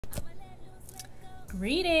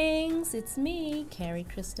Greetings, it's me, Kerie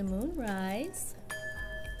Krista Moonrise,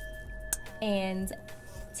 and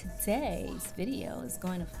today's video is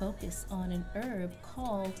going to focus on an herb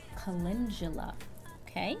called Calendula,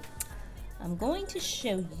 okay? I'm going to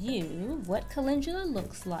show you what Calendula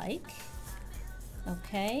looks like,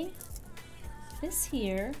 okay? This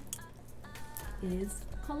here is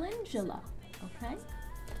Calendula, okay?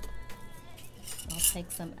 I'll take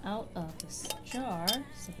some out of this jar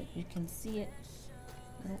so that you can see it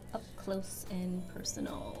up close and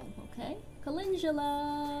personal, okay?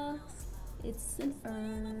 Calendula, it's an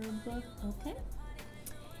herb, okay?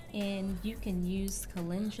 And you can use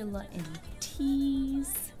calendula in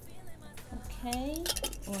teas, okay?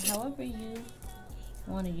 Or however you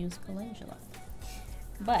want to use calendula.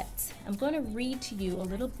 But I'm going to read to you a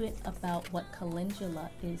little bit about what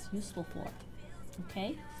calendula is useful for,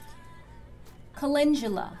 okay?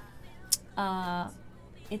 Calendula,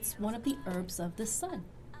 it's one of the herbs of the sun,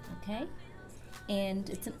 okay? And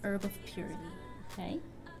it's an herb of purity, okay?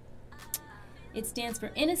 It stands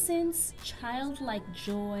for innocence, childlike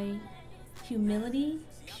joy, humility,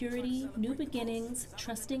 purity, new beginnings,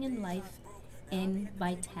 trusting in life, and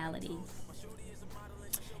vitality.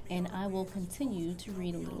 And I will continue to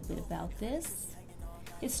read a little bit about this.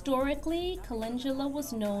 Historically, calendula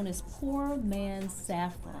was known as poor man's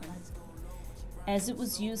saffron, as it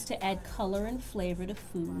was used to add color and flavor to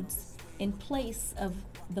foods in place of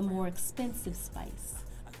the more expensive spice.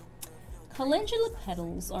 Calendula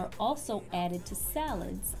petals are also added to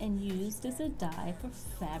salads and used as a dye for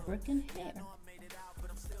fabric and hair.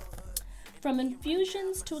 From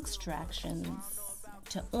infusions to extractions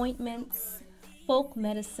to ointments, folk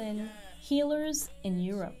medicine, healers in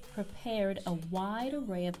Europe prepared a wide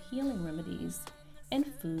array of healing remedies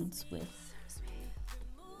and foods with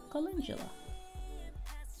calendula.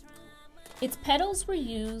 Its petals were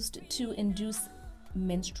used to induce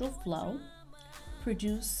menstrual flow,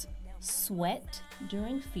 produce sweat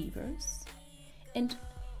during fevers, and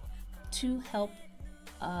to help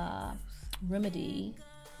remedy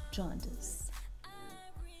jaundice.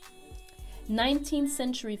 19th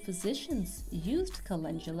century physicians used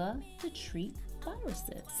calendula to treat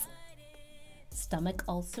viruses, stomach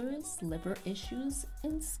ulcers, liver issues,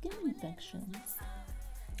 and skin infections.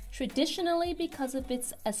 Traditionally, because of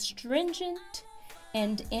its astringent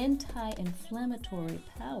and anti-inflammatory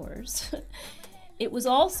powers, it was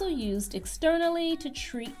also used externally to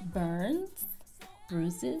treat burns,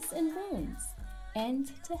 bruises, and wounds,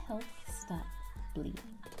 and to help stop bleeding.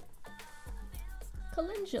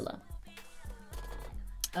 Calendula.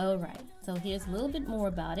 All right, so here's a little bit more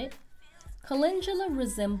about it. Calendula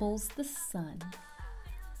resembles the sun,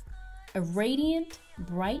 a radiant,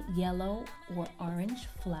 bright yellow or orange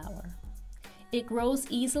flower. It grows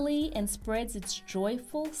easily and spreads its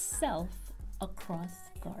joyful self across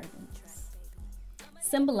gardens,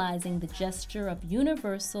 symbolizing the gesture of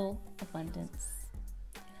universal abundance.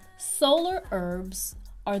 Solar herbs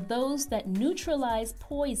are those that neutralize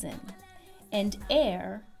poison and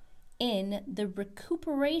air in the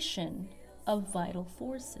recuperation of vital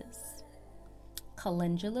forces.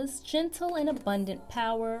 Calendula's gentle and abundant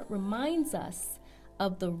power reminds us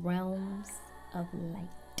of the realms of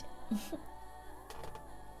light.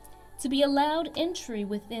 To be allowed entry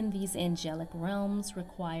within these angelic realms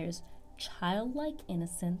requires childlike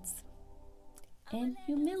innocence and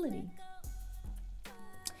humility.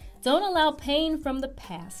 Don't allow pain from the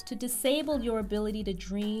past to disable your ability to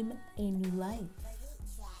dream a new life.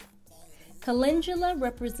 Calendula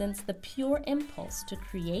represents the pure impulse to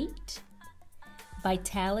create,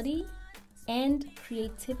 vitality, and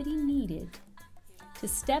creativity needed to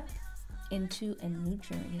step into a new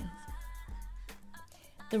journey.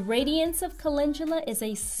 The radiance of calendula is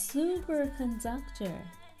a superconductor.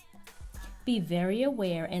 Be very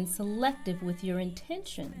aware and selective with your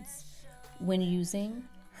intentions when using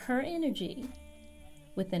her energy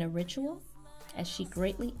within a ritual, as she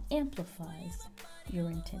greatly amplifies your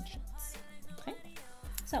intentions. Okay?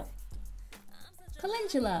 So,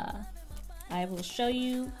 calendula. I will show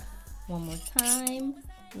you one more time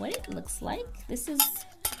what it looks like. This is,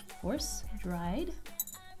 of course, dried,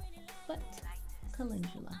 but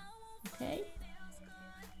calendula, okay?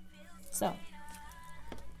 So,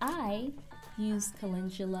 I use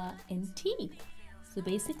calendula in tea. So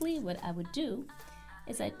basically what I would do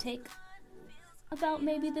is I take about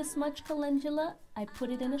maybe this much calendula, I put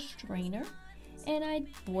it in a strainer, and I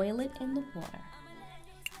boil it in the water,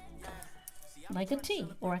 like a tea,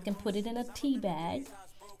 or I can put it in a tea bag,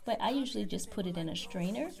 but I usually just put it in a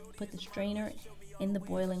strainer, put the strainer in the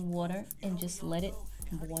boiling water and just let it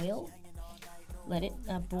boil. Let it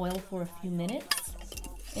boil for a few minutes,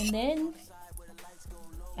 and then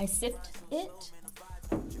I sift it,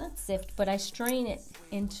 not sift, but I strain it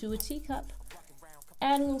into a teacup.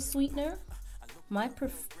 Add a little sweetener. My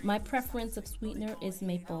preference of sweetener is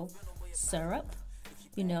maple syrup.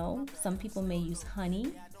 You know, some people may use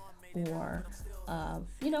honey or,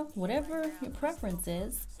 you know, whatever your preference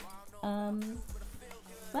is.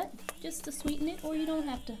 But just to sweeten it, or you don't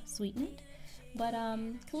have to sweeten it. But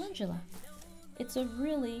calendula, it's a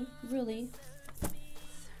really,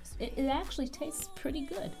 it actually tastes pretty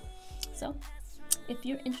good. So if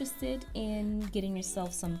you're interested in getting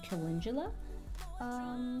yourself some calendula,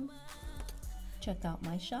 check out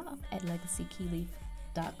my shop at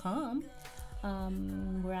legacykeyleaf.com,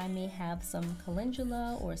 where I may have some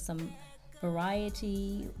calendula or some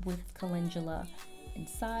variety with calendula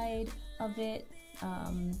inside of it.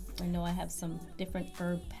 I know I have some different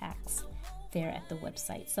herb packs there at the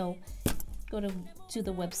website. So go to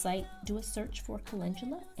the website, do a search for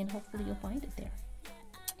calendula, and hopefully you'll find it there.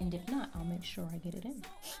 And if not, I'll make sure I get it in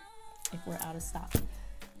if we're out of stock.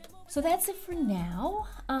 So that's it for now.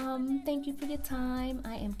 Thank you for your time.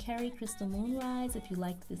 I am Kerie Crystal Moonrise. If you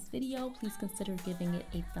liked this video, please consider giving it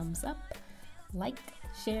a thumbs up. Like,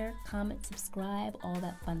 share, comment, subscribe, all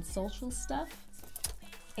that fun social stuff.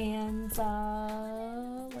 And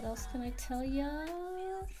what else can I tell you?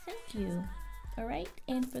 Thank you. All right.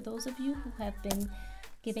 And for those of you who have been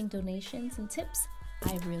giving donations and tips,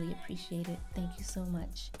 I really appreciate it. Thank you so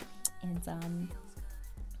much. And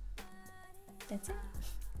that's it.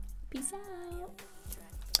 Peace out.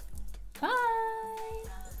 Bye.